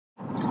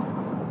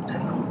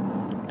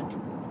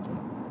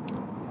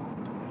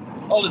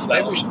All is well.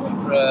 Maybe we should wait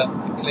for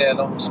a clear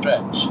long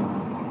stretch.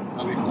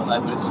 Oh, we've got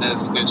that, but it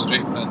says go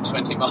straight for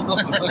 20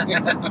 miles.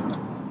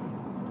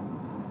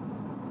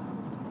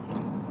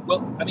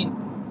 Well, I mean,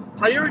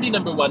 priority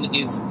number one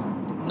is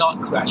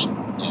not crashing.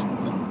 Yeah.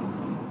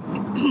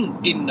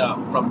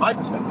 From my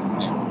perspective.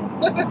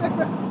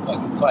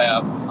 Yeah. quite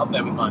up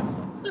there with mine.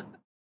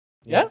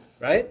 Yeah?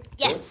 Right?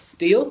 Yes.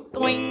 Deal?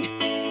 Boing.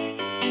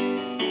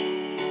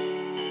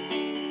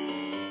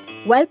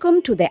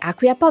 Welcome to the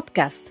Acquia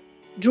Podcast,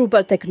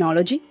 Drupal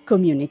Technology,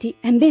 Community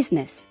and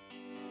Business.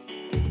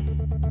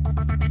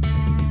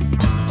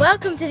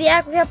 Welcome to the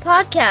Acquia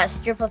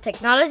Podcast, Drupal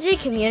Technology,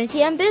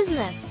 Community and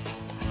Business.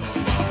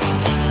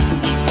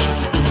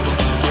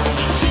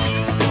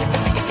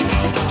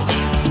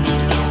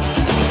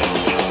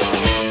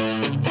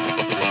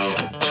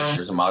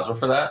 There's a module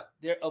for that?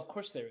 Of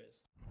course there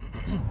is.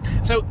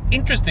 So,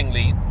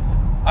 interestingly,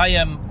 I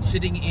am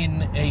sitting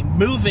in a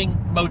moving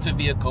motor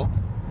vehicle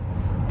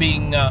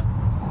being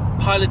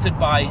piloted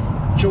by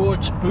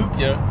George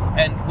Boubier,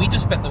 and we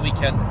just spent the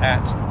weekend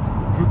at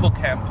Drupal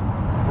Camp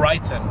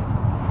Brighton.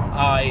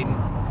 I'm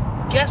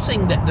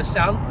guessing that the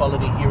sound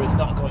quality here is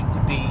not going to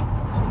be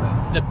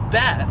the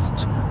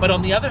best, but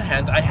on the other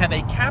hand, I have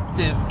a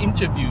captive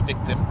interview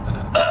victim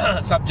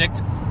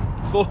subject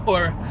for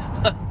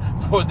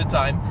the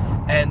time,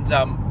 and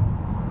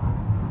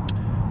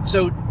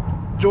so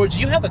George,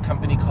 you have a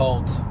company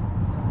called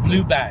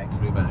Blue Bag.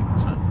 Blue Bag,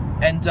 that's right.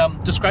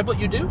 And describe what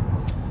you do.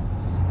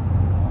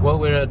 Well,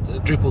 we're a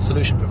Drupal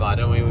solution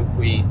provider. We're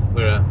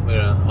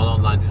an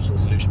online digital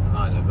solution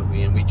provider, but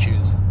we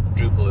choose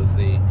Drupal as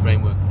the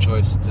framework of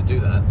choice to do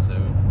that. So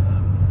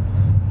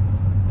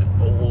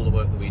all the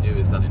work that we do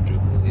is done in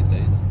Drupal these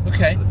days.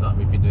 Okay. In fact,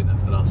 we've been doing that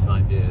for the last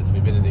 5 years.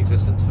 We've been in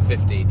existence for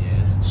 15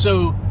 years.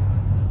 So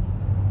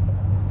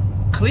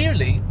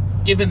clearly,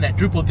 given that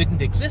Drupal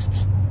didn't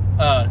exist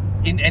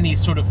in any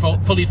sort of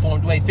fully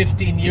formed way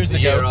 15 years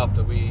ago. A year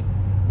after we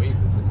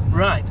existed.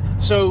 Right.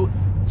 So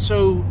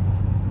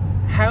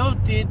how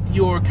did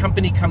your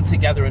company come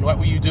together, and what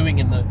were you doing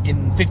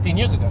in 15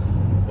 years ago?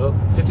 Well,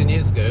 15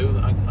 years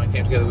ago, I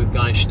came together with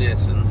Guy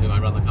Schneerson, who I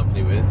run the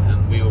company with,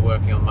 and we were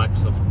working on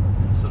Microsoft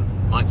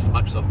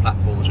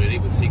platforms really,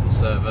 with SQL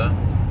Server,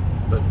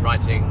 but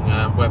writing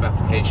web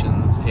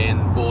applications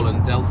in Ball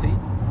and Delphi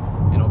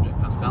in Object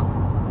Pascal.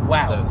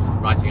 Wow. So it's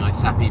writing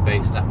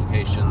ISAPI-based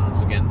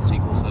applications against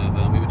SQL Server,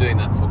 and we were doing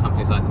that for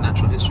companies like the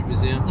Natural History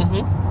Museum,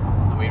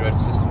 and we wrote a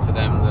system for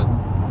them that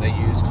they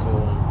used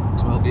for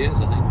 12 years,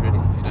 I think, really.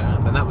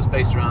 And that was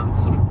based around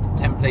sort of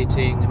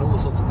templating and all the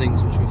sorts of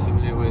things which we're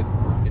familiar with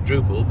in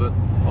Drupal, but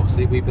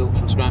obviously we built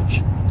from scratch,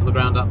 from the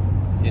ground up,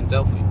 in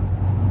Delphi.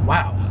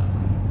 Wow.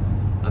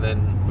 And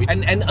then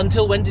and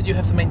until when did you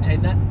have to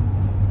maintain that?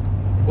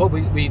 Well,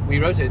 we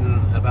wrote it in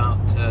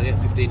about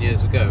 15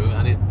 years ago,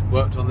 and it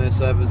worked on their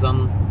servers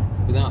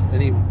without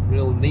any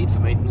real need for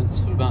maintenance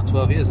for about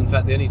 12 years. In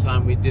fact, the only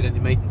time we did any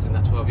maintenance in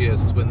that 12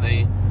 years was when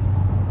they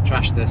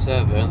trashed their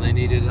server and they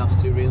needed us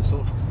to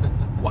reinstall it.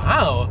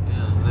 Wow.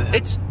 Yeah,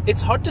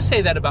 it's hard to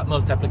say that about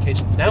most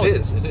applications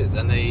nowadays. It is,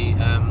 and they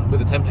with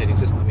the templating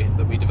system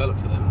that we developed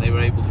for them, they were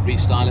able to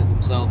restyle it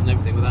themselves and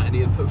everything without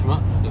any input from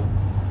us.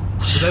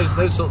 So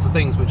those sorts of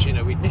things which we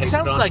take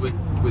for granted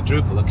with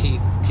Drupal are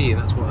key,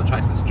 and that's what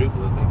attracts us to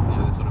Drupal and makes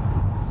their sort of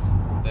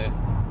their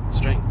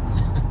strengths.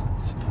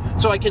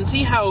 So I can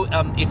see how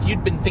if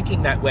you'd been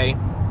thinking that way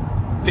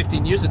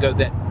 15 years ago,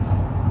 that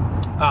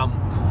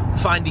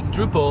finding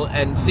Drupal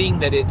and seeing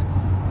that it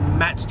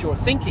matched your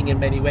thinking in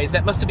many ways,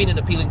 that must have been an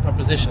appealing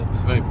proposition. It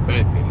was very, very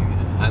appealing,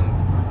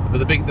 but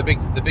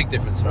the big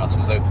difference for us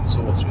was open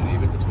source, really,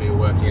 because we were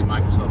working in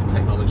Microsoft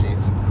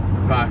technologies,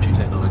 proprietary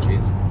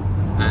technologies,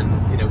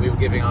 and we were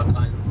giving our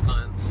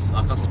clients,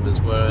 our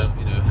customers were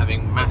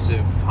having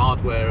massive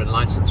hardware and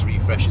license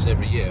refreshes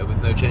every year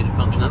with no change of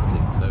functionality.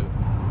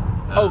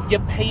 So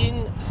you're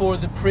paying for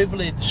the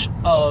privilege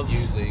of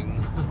using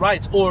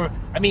right,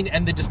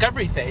 and the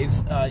discovery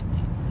phase.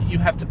 You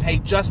have to pay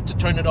just to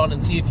turn it on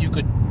and see if you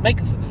could make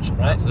a solution,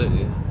 right?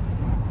 Absolutely.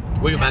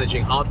 We were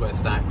managing hardware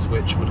stacks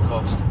which would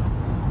cost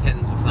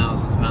tens of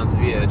thousands of pounds a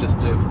year just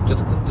to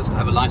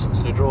have a license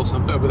in a drawer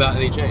somewhere without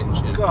any change.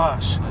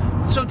 Gosh.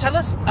 So tell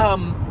us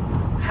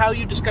how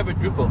you discovered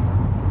Drupal.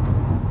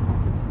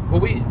 Well,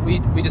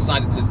 we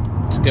decided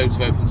to go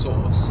to open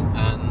source,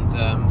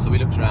 and so we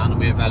looked around and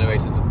we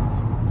evaluated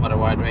quite a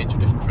wide range of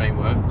different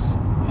frameworks.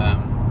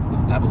 We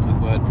dabbled with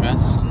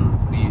WordPress, and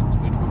we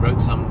wrote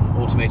some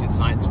automated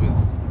sites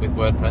with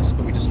WordPress,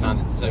 but we just found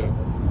it so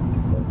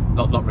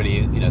not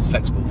really as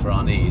flexible for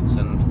our needs,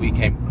 and we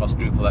came across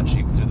Drupal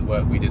actually through the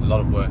work. We did a lot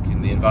of work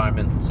in the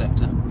environmental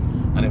sector,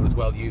 and it was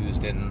well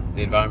used in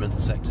the environmental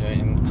sector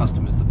in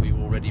customers that we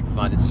already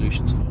provided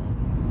solutions for.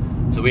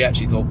 So we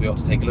actually thought we ought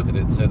to take a look at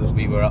it so that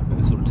we were up with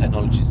the sort of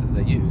technologies that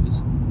they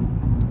use,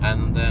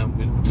 and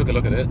we took a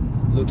look at it,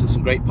 looked at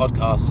some great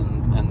podcasts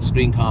and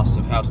screencasts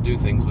of how to do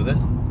things with it,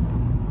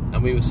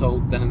 and we were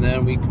sold then and there,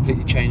 and we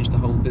completely changed the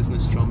whole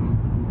business from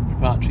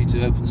proprietary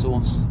to open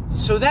source.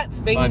 So that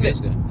thing 5 years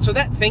ago.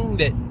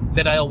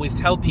 that I always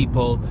tell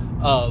people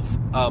of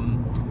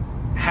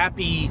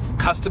happy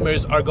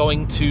customers are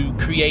going to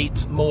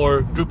create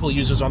more Drupal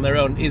users on their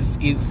own is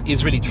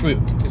really true.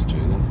 It is true,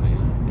 definitely.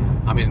 Yeah.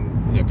 I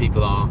mean,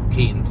 people are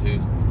keen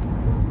to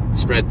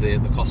spread the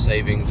cost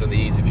savings and the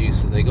ease of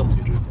use that they got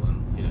through Drupal.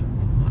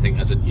 And I think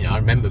I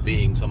remember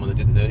being someone that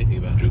didn't know anything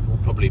about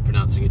Drupal, probably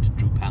pronouncing it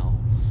Drupal.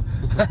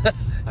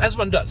 As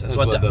one does. As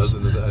one does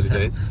in the early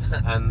days,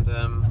 and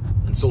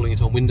installing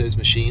it on Windows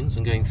machines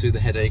and going through the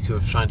headache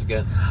of trying to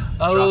get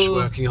Drush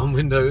working on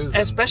Windows,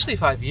 especially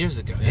 5 years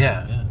ago.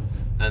 Yeah.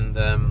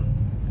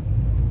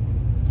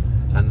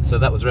 And so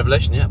that was a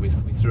revelation. Yeah, we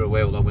threw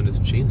away all our Windows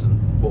machines and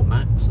bought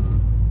Macs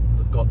and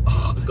got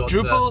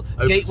Drupal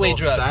gateway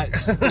drug.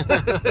 Stacks.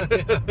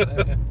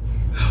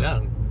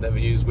 Yeah, never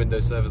used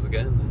Windows servers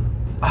again.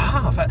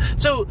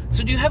 So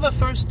do you have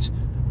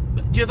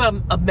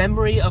a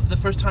memory of the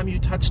first time you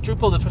touched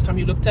Drupal, the first time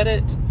you looked at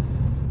it,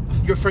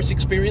 your first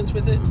experience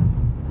with it?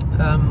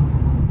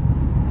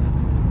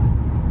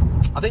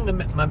 I think the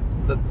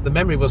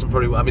memory wasn't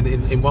probably. I mean,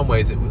 in one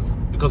ways it was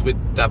because we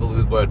dabbled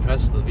with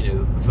WordPress. The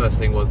first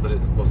thing was that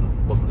it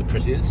wasn't the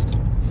prettiest.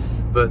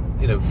 But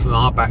from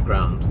our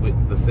background,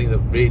 the thing that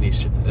really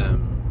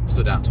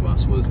stood out to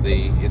us was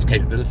its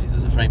capabilities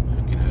as a framework.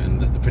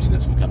 And the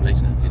prettiness would come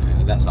later.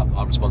 And that's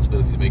our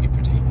responsibility to make it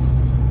pretty.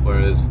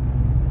 Whereas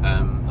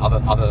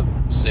other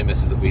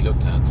CMSs that we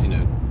looked at,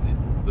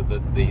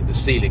 the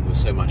ceiling was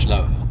so much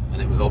lower,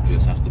 and it was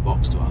obvious out of the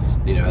box to us.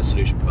 As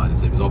solution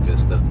providers, it was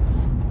obvious that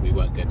we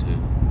weren't going to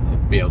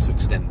be able to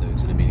extend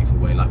those in a meaningful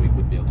way like we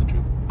would be able to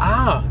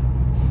Drupal.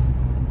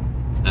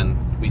 And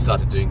we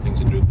started doing things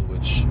in Drupal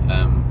which,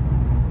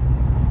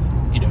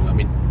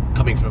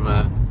 coming from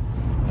a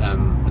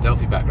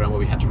Delphi background where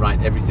we had to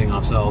write everything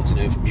ourselves,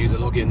 from user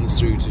logins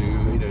through to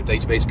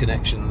database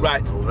connections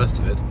and all the rest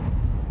of it.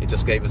 It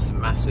just gave us a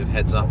massive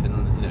heads up,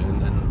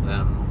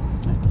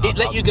 it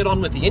let you get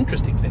on with the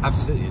interesting things.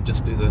 Absolutely, and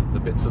just do the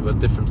bits that were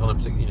different on a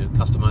particular,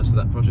 customized for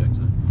that project.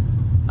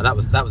 And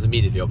that was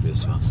immediately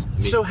obvious to us.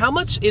 So, how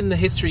much in the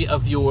history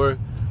of your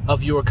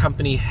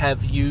company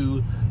have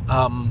you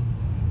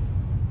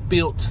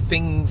built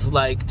things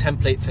like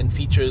templates and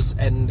features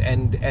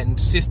and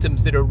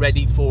systems that are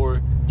ready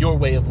for your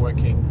way of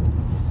working?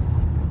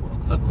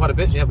 Quite a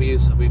bit. Yeah,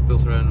 we've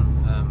built our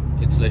own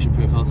installation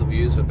profiles that we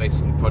use for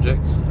basic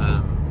projects.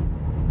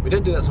 We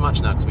don't do that so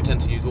much now because we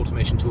tend to use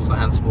automation tools like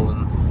Ansible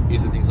and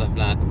using things like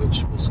Vlad,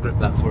 which will script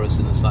that for us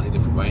in a slightly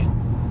different way.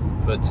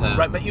 But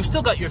but you've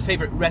still got your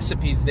favorite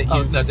recipes that you.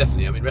 Oh no,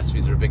 definitely. I mean,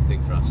 recipes are a big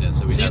thing for us. Yeah,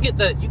 so you get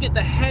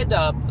the head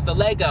up, the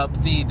leg up,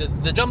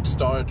 the jump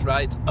start,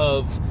 right,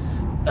 of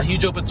a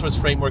huge open source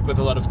framework with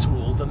a lot of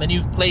tools, and then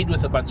you've played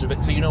with a bunch of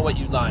it, so you know what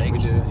you like. We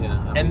do,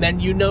 yeah. And then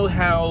you know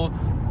how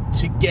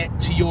to get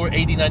to your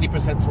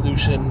 80-90%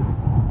 solution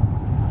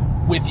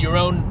with your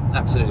own.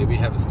 Absolutely, we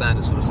have a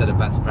standard sort of set of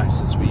best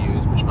practices we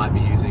use, which might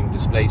be using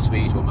display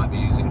suite, or might be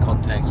using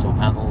context, or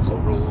panels, or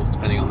rules,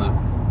 depending on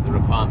the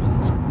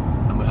requirements.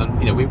 And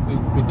we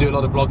do a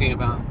lot of blogging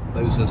about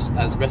those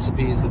as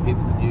recipes that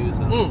people can use,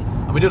 and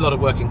we do a lot of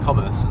work in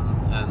commerce, and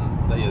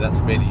that's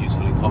really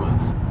useful in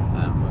commerce,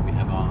 where we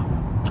have our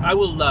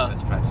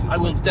best practices. I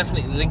will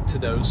definitely link to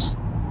those.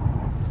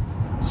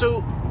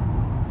 So,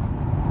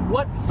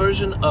 what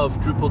version of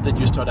Drupal did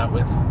you start out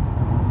with?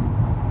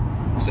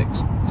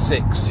 6.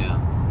 Yeah.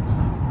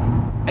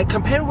 And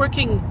compare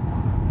working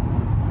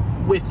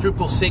with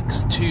Drupal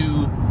 6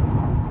 to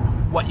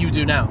what you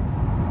do now.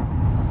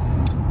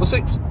 Well,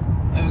 6,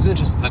 it was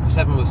interesting. Like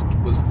 7 was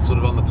sort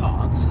of on the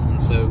cards,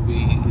 and so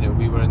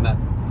we were in that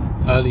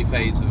early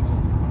phase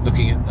of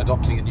looking at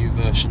adopting a new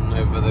version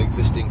over the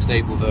existing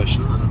stable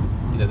version,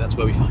 and that's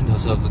where we find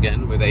ourselves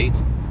again with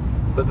 8.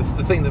 But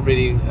the thing that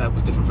really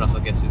was different for us, I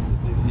guess, is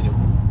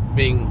that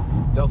being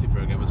Delphi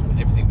programmers,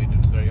 everything we did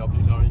was very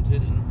object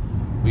oriented, and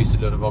we used to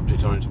do a lot of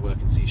object oriented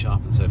work in C#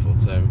 and so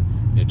forth. So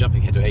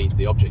jumping ahead to 8,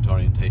 the object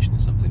orientation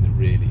is something that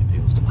really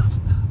appeals to us.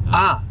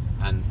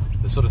 And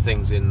the sort of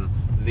things in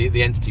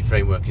the entity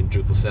framework in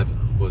Drupal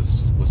 7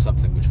 was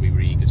something which we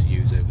were eager to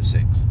use over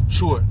 6.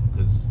 Sure.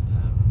 Because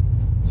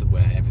it's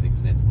where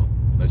everything's an entity. Well,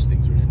 most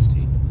things are an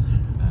entity.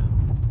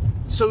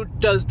 So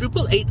does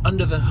Drupal 8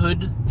 under the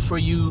hood for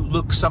you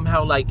look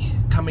somehow like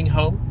coming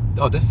home?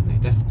 Oh, definitely.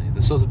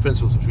 The sorts of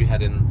principles which we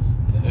had in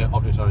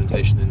object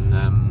orientation in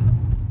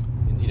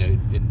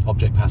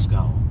Object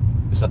Pascal,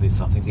 we suddenly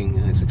start thinking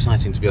it's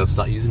exciting to be able to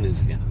start using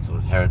these again, and sort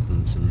of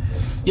inheritance and.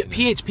 Yeah,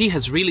 PHP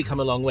has really come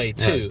a long way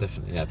too. Yeah,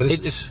 definitely. Yeah, but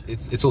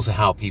it's also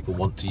how people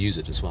want to use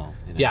it as well.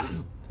 Yeah,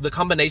 the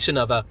combination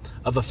of a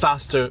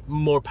faster,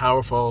 more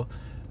powerful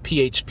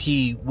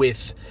PHP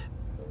with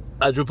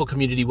a Drupal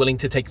community willing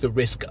to take the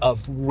risk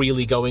of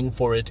really going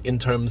for it in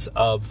terms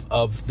of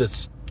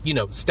this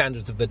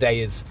standards of the day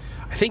is.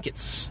 I think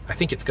it's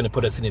going to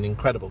put us in an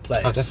incredible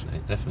place. Oh,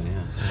 definitely,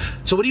 yeah.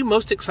 So, what are you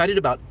most excited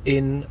about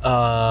in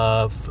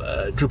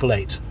Drupal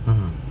 8?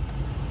 Mm-hmm.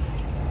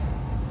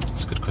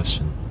 That's a good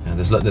question. Yeah,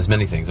 there's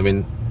many things. I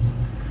mean,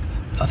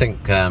 I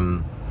think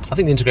the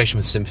integration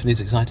with Symfony is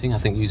exciting. I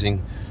think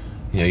using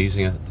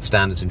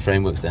standards and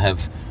frameworks that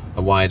have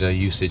a wider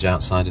usage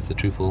outside of the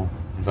Drupal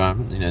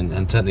environment,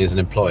 and certainly as an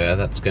employer,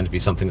 that's going to be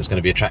something that's going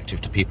to be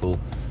attractive to people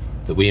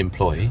that we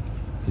employ.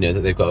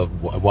 That they've got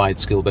a wide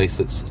skill base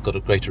that's got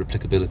a greater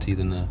applicability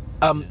than.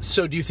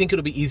 So, do you think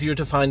it'll be easier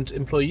to find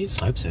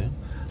employees? I hope so.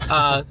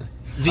 I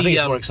think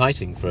it's more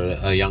exciting for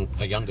a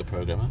younger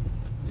programmer.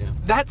 Yeah.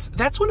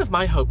 That's one of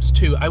my hopes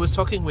too. I was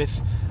talking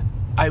with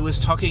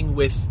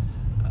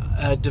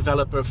a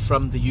developer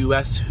from the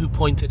US who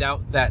pointed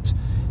out that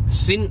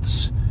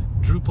since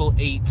Drupal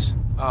 8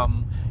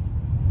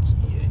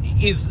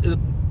 is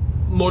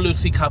more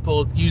loosely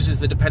coupled, uses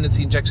the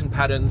dependency injection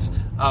patterns,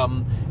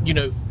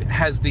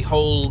 has the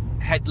whole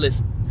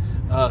headless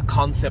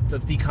concept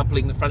of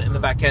decoupling the front and the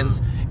back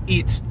ends,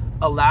 it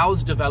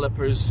allows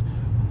developers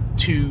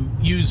to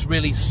use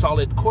really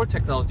solid core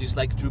technologies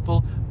like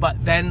Drupal, but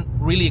then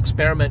really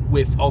experiment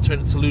with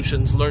alternate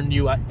solutions, learn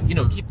new,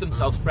 keep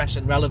themselves fresh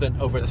and relevant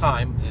over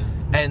time.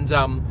 Yeah.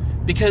 And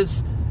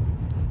because,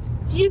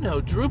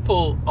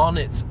 Drupal on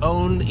its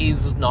own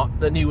is not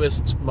the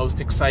newest,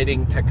 most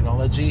exciting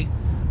technology,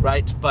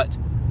 right? But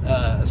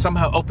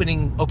somehow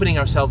opening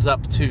ourselves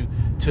up to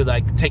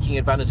like taking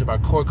advantage of our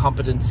core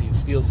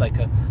competencies feels like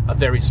a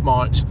very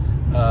smart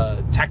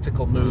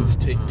tactical move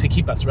to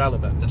keep us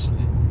relevant.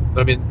 Definitely.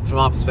 But I mean, from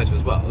our perspective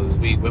as well,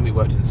 when we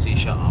worked in C#,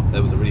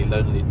 there was a really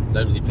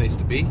lonely place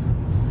to be.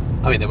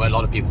 I mean, there were a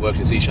lot of people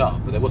working in C#,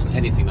 but there wasn't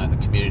anything like the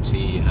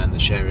community and the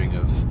sharing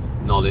of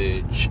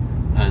knowledge.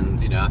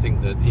 And I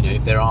think that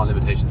if there are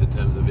limitations in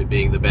terms of it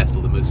being the best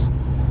or the most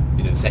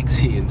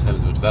sexy in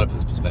terms of a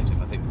developer's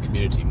perspective, I think the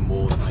community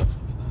more than makes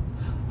up for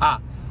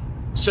that.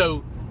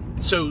 So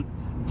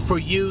for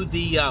you,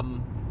 the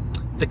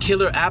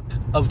killer app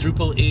of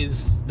Drupal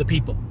is the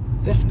people.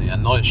 Definitely,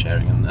 and knowledge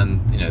sharing,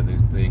 and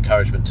the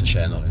encouragement to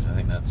share knowledge. I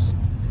think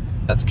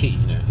that's key.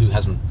 Who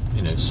hasn't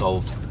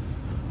solved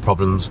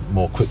problems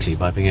more quickly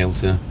by being able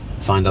to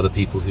find other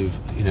people who've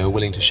are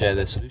willing to share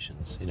their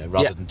solutions.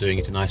 Rather than doing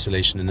it in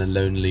isolation in a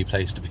lonely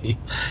place to be.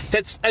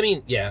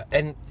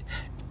 And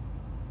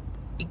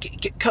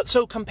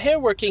so compare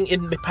working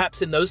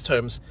perhaps in those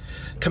terms,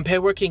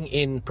 compare working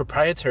in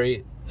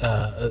proprietary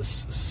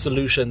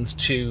solutions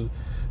to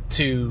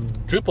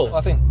Drupal. Well,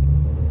 I think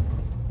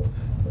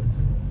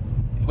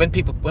when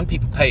people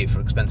pay for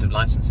expensive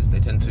licenses, they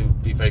tend to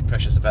be very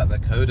precious about their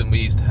code, and we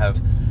used to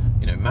have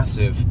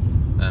massive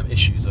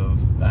issues of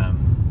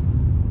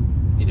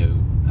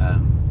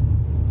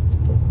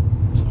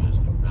sorry, I was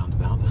going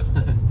roundabout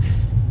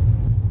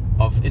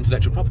of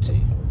intellectual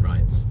property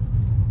rights.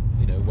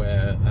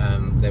 Where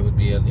there would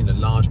be a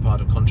large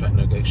part of contract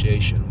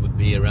negotiation would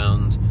be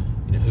around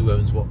who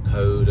owns what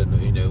code, and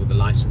the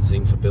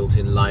licensing for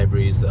built-in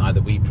libraries that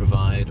either we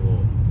provide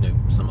or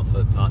some other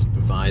third party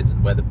provides,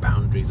 and where the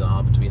boundaries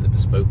are between the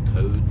bespoke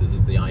code that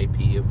is the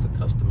IP of the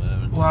customer.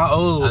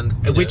 And,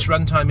 and which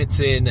runtime it's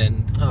in,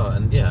 and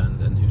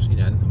who's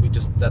and we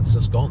that's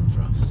just gone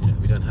for us.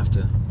 We don't have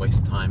to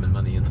waste time and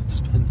money and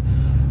spend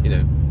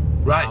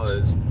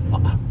hours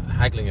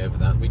haggling over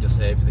that. We just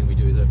say everything we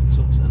do is open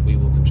source, and we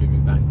will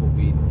contribute back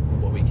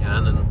what we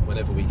can and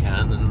whenever we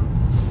can,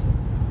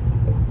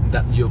 and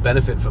that you'll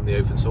benefit from the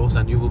open source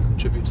and you will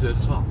contribute to it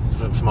as well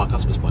from our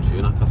customers' point of view.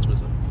 And our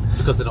customers,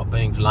 because they're not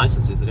paying for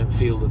licenses, they don't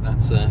feel that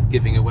that's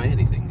giving away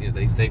anything.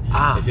 They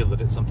feel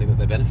that it's something that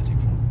they're benefiting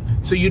from.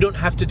 So you don't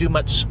have to do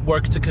much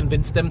work to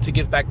convince them to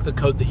give back the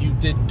code that you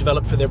did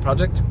develop for their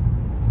project?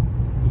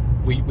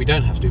 We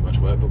don't have to do much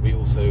work, but we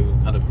also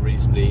kind of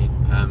reasonably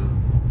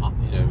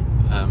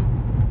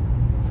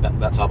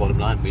that's our bottom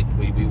line.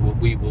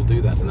 We will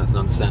do that, and that's an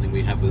understanding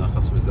we have with our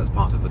customers. That's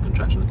part of the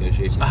contractual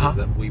negotiations,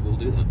 that we will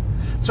do that.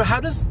 So how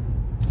does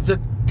the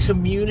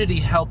community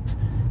help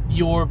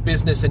your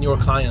business and your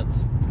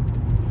clients?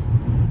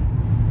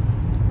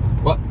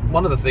 Well,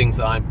 one of the things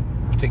that I'm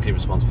particularly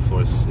responsible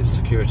for is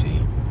security,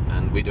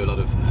 and we do a lot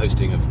of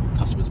hosting of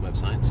customers'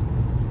 websites,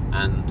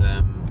 and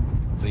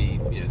the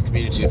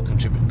community of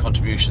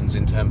contributions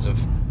in terms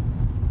of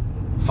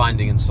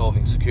finding and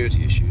solving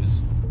security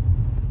issues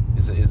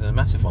is a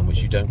massive one,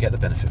 which you don't get the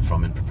benefit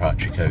from in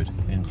proprietary code.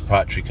 In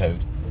proprietary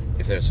code,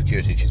 if there are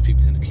security issues,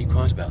 people tend to keep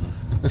quiet about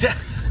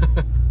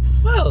them.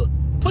 Well,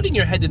 putting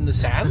your head in the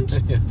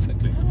sand. Yeah,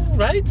 exactly.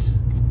 Right?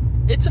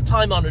 It's a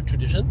time-honoured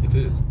tradition. It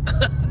is.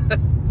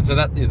 And so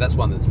that's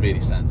one that really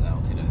stands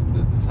out.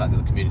 The fact that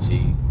the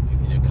community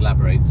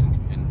collaborates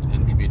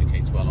and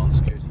communicates well on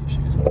security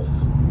issues.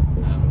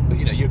 But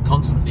you're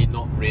constantly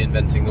not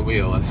reinventing the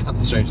wheel. That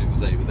sounds strange to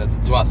say, but that's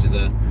to us is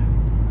a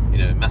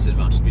massive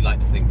advantage. We like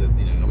to think that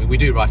we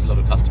do write a lot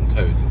of custom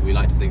code, but we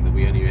like to think that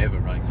we only ever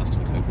write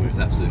custom code where it's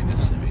absolutely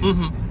necessary.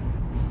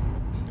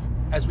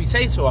 Mm-hmm. As we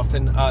say so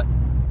often,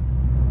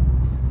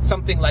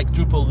 something like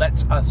Drupal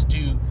lets us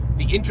do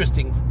the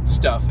interesting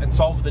stuff and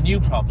solve the new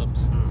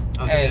problems,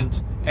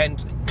 and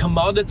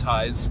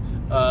commoditize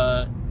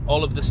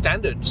all of the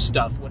standard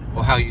stuff.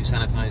 Or how you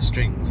sanitize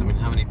strings. I mean,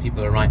 how many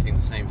people are writing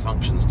the same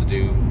functions to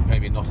do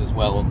maybe not as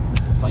well,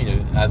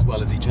 as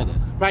well as each other?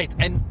 Right,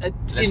 and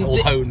let's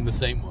all hone the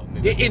same one.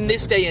 In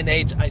this day and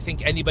age, I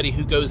think anybody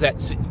who goes at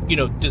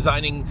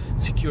designing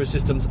secure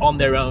systems on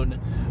their own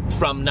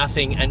from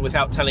nothing and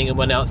without telling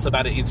anyone else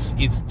about it is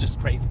just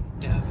crazy.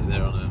 Yeah,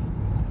 they're on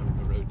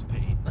a road to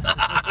pain.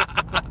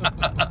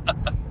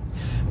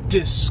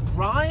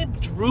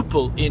 Describe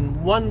Drupal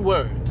in one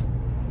word.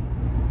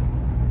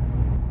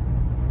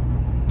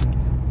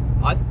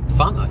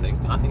 Fun, I think.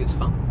 I think it's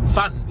fun.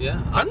 Fun.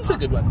 Yeah, Fun's a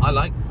good one. I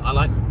like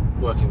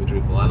working with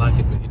Drupal. I like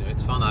it, but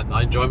it's fun.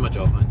 I enjoy my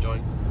job. I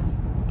enjoy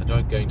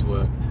going to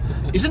work.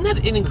 Isn't that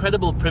an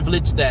incredible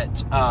privilege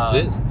that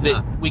It is, yeah.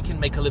 that we can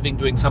make a living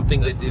doing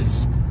something Definitely. that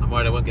is? I'm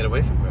worried I won't get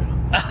away from it very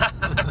long.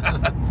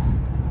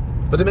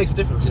 But it makes a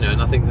difference, and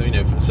I think that,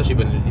 especially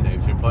when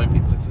if you're employing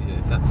people,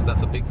 if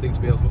that's a big thing to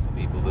be able to offer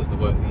people, that the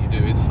work that you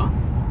do is fun.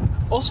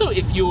 Also,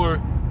 if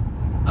you're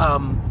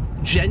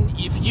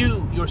if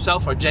you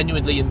yourself are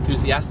genuinely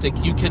enthusiastic,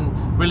 you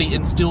can really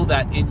instill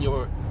that in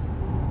your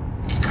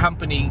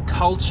company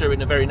culture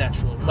in a very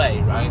natural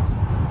way, right?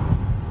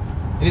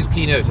 In his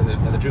keynote at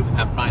the Drupal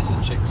camp pricing,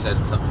 Chick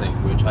said something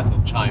which I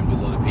thought chimed with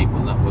a lot of people,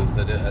 and that was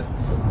that a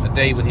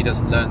day when he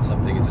doesn't learn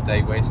something is a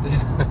day wasted.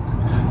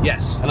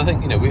 Yes. And I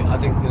think I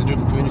think in the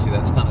Drupal community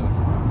that's kind of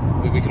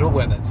we could all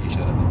wear that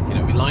T-shirt. I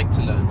think we like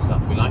to learn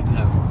stuff, we like to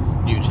have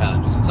new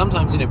challenges, and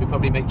sometimes we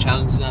probably make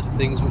challenges out of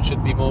things which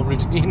should be more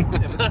routine.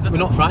 We're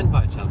not frightened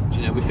by a challenge.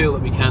 We feel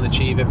that we can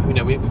achieve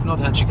everything. We've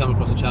not actually come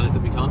across a challenge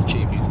that we can't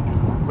achieve using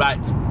Drupal.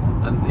 Right.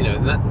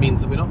 And that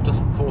means that we're not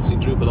just forcing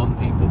Drupal on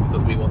people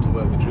because we want to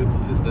work with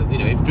Drupal. Is that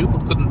if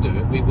Drupal couldn't do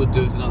it, we would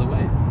do it another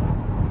way.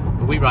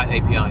 But we write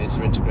APIs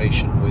for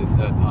integration with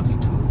third-party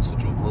tools for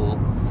Drupal,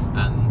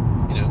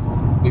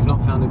 and we've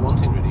not found it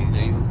wanting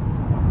really.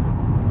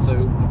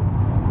 So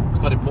it's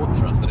quite important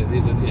for us that it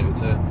is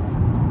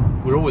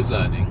we're always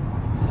learning,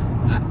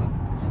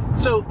 and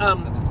so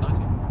that's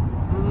exciting.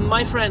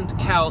 My friend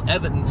Cal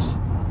Evans,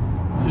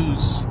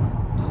 who's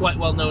quite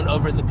well known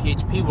over in the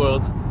PHP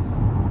world,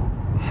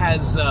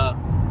 has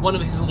one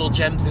of his little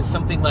gems is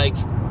something like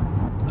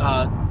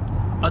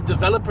a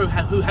developer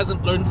who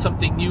hasn't learned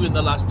something new in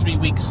the last 3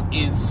 weeks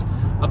is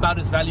about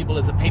as valuable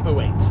as a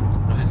paperweight.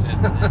 Right,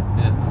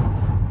 yeah.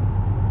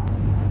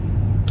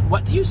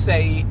 What do you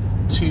say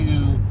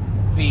to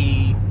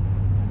the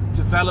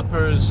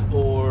developers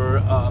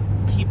or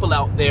people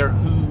out there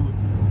who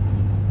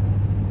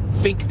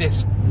think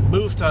this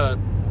move to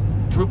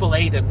Drupal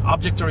 8 and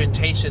object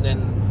orientation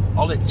and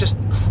all, it's just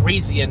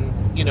crazy, and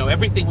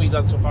everything we've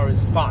done so far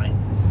is fine?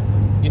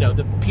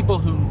 The people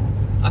who...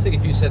 I think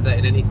if you said that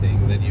in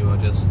anything, then you are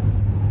just,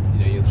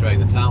 you're throwing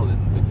the towel in,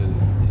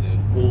 because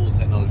all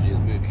technology is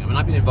moving. I mean,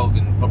 I've been involved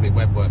in probably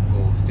web work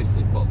for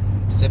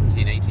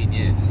 17, 18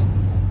 years,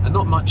 and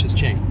not much has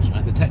changed.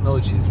 Right? The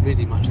technology is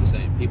really much the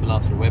same. People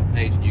ask for a web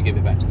page and you give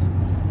it back to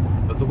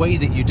them. But the way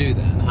that you do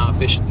that, and how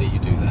efficiently you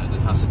do that,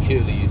 and how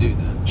securely you do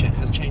that,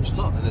 has changed a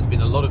lot. And there's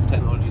been a lot of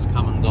technologies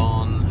come and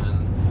gone,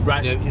 and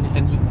right.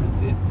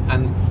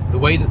 And the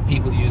way that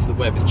people use the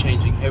web is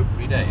changing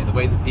every day. The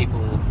way that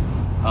people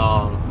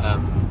are,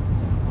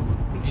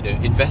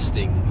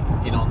 investing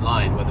in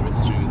online, whether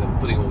it's through them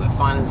putting all their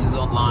finances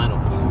online or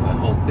putting all their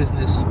whole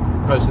business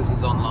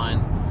processes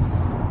online,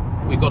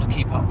 we've got to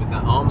keep up with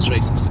that arms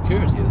race of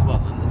security as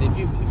well. And if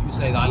you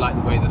say that I like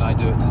the way that I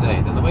do it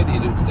today, then the way that you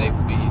do it today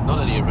will be not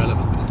only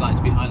irrelevant, but it's likely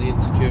to be highly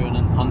insecure and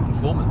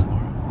unperformant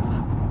tomorrow.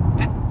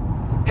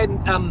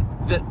 And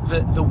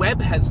the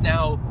web has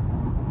now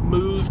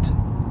moved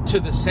to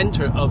the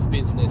center of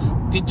business.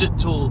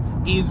 Digital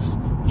is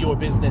your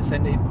business,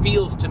 and it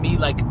feels to me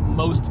like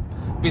most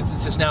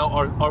businesses now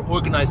are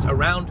organized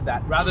around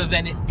that, rather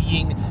than it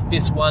being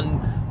this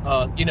one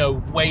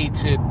way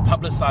to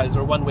publicize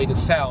or one way to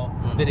sell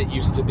that it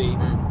used to be.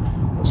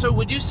 So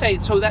would you say,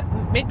 so that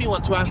made me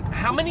want to ask,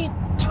 how many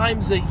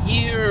times a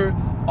year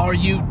are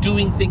you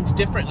doing things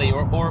differently,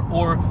 or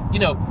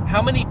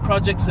how many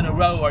projects in a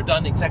row are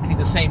done exactly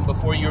the same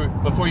before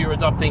you're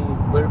adopting?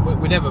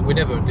 We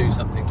never do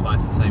something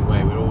twice the same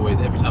way. We're always,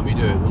 every time we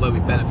do it, although we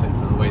benefit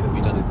from the way that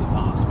we've done it in the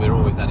past, we're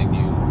always adding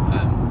new,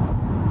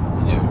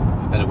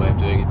 a better way of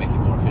doing it, making it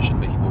more efficient,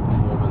 making it more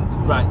performant,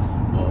 right?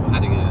 Or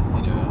adding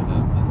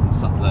a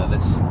subtler,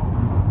 less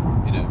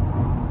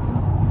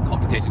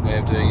complicated way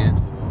of doing it.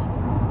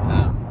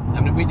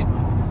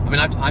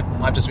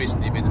 I've just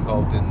recently been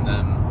involved in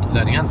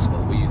learning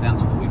Ansible. We use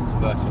Ansible. We've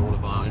converted all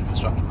of our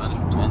infrastructure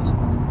management to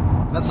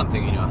Ansible. And that's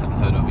something I hadn't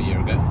heard of a year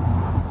ago.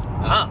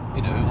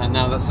 And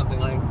now that's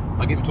something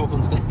I gave a talk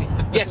on today.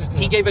 Yes,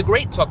 he gave a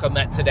great talk on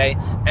that today,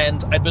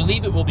 and I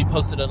believe it will be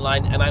posted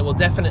online, and I will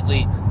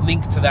definitely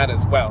link to that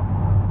as well.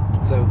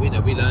 So we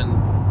learn,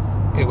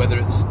 whether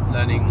it's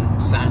learning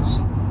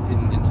SAS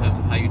in terms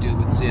of how you deal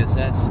with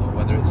CSS, or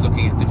whether it's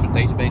looking at different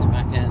database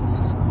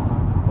backends,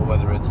 or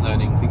whether it's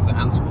learning things like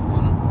Ansible.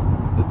 And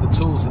the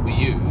tools that we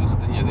use,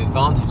 the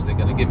advantage they're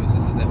going to give us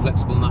is that they're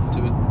flexible enough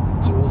to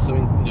also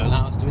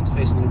allow us to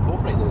interface and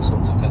incorporate those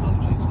sorts of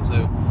technologies. And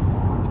so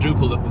the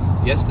Drupal that was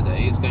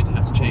yesterday is going to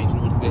have to change in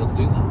order to be able to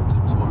do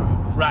that tomorrow.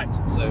 Right.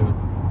 So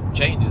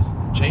changes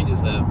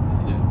are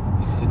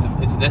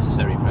it's a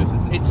necessary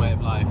process. It's a way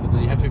of life,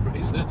 and you have to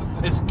embrace it.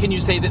 Can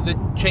you say that the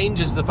change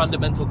is the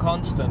fundamental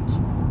constant?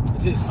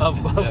 It is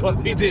of what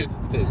we do.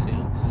 It is,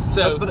 yeah.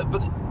 So, but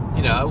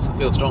I also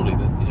feel strongly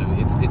that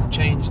it's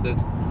change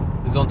that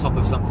is on top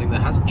of something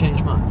that hasn't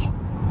changed much.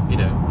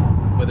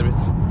 Whether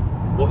it's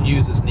what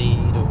users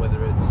need, or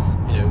whether it's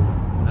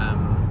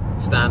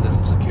standards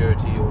of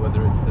security, or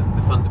whether it's the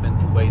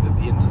fundamental way that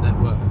the internet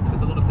works.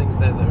 There's a lot of things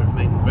there that have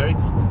remained very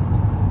constant.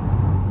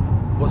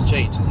 What's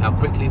changed is how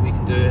quickly we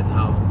can do it,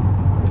 how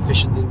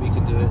efficiently we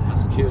can do it, how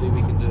securely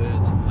we can do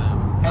it,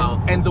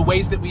 and the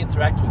ways that we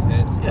interact with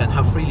it. Yeah, and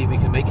how freely we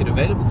can make it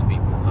available to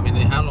people. I mean,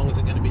 how long is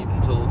it going to be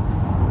until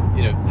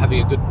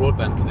having a good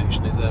broadband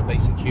connection is a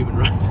basic human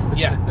right?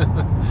 Yeah.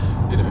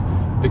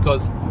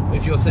 Because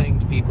if you're saying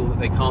to people that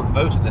they can't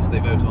vote unless they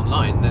vote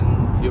online,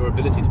 then your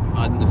ability to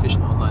provide an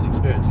efficient online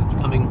experience is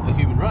becoming a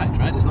human right?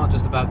 It's not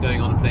just about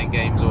going on and playing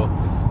games or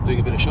doing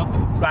a bit of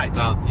shopping. Right. It's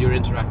about your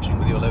interaction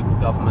with your local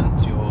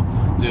government, you're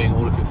doing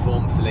all of your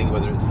form filling,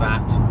 whether it's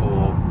VAT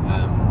or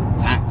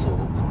tax or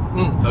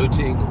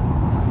voting or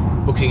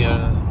booking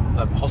a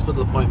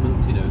hospital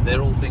appointment.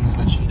 They're all things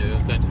which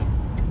are going to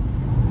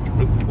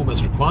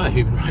almost require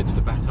human rights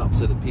to back up,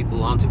 so that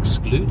people aren't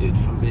excluded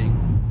from being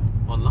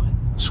online.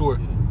 Sure.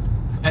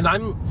 And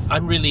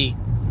I'm really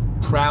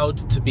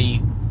proud to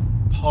be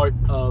part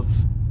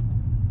of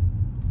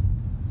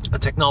a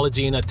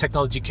technology and a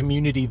technology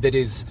community that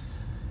is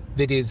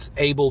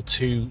able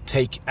to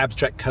take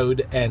abstract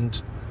code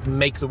and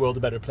make the world a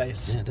better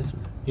place. Yeah,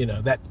 definitely.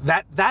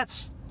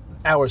 That's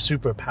our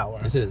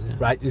superpower. It is, yeah.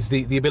 Right? Is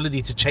the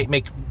ability to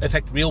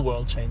affect real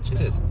world change.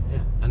 It is, yeah.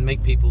 And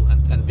make people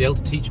and be able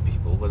to teach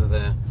people, whether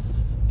they're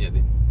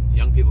the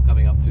young people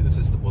coming up through the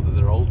system, whether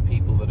they're old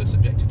people that are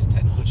subjected to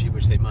technology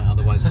which they might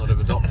otherwise not have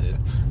adopted,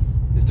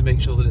 is to make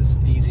sure that it's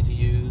easy to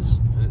use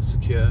and it's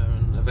secure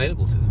and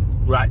available to them.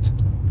 Right.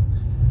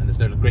 And there's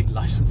no great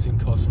licensing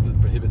costs that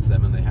prohibits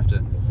them, and they have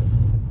to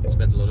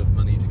spend a lot of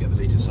money to get the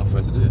latest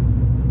software to do it.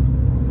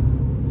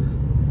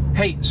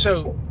 Hey,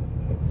 so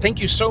thank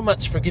you so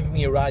much for giving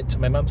me a ride to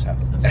my mum's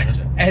house. That's a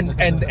pleasure. and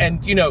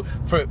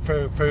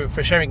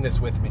for sharing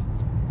this with me.